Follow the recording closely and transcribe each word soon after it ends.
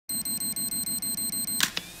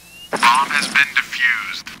Bomb has been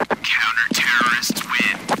defused. Counter-terrorists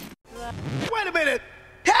win. Wait a minute!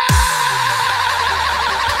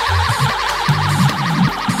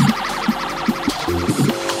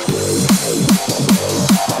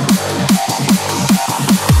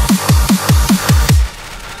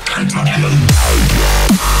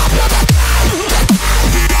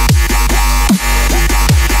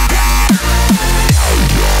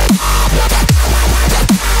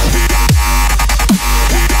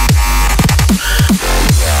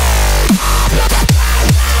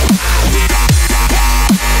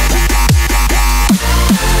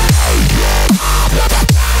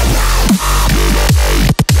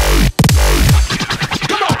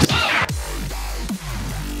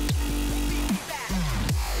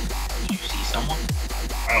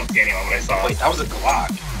 I don't see anyone, but I saw. Wait, that was a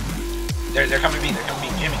Glock. They're coming to me. They're coming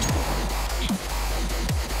to me, Jimmy.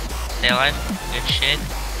 Stay alive. Good shit.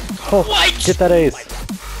 Oh, What? get that ace.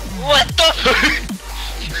 What the?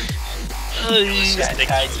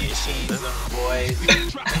 Boys.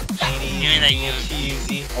 Ain't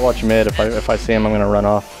easy. I'll watch mid. If I see him, I'm gonna run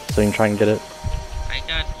off so you can try and get it. I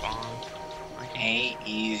got bombed. Ain't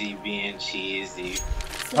easy being cheesy.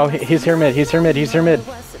 Oh, he's here mid. He's here mid. He's here mid.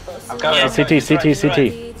 I'm coming. Yeah.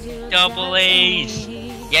 CT. Double ace.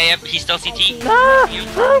 Yeah, yep, he's still CT. Ah,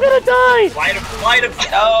 I'm gonna die. Light him.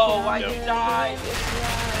 Oh, why you died?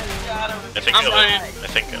 I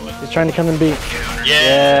think it was. He's trying to come and beat.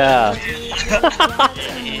 Yeah.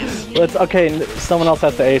 Let's. Okay, someone else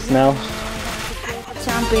has to ace now.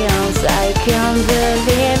 Champions, I can't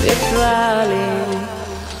believe it's rolling.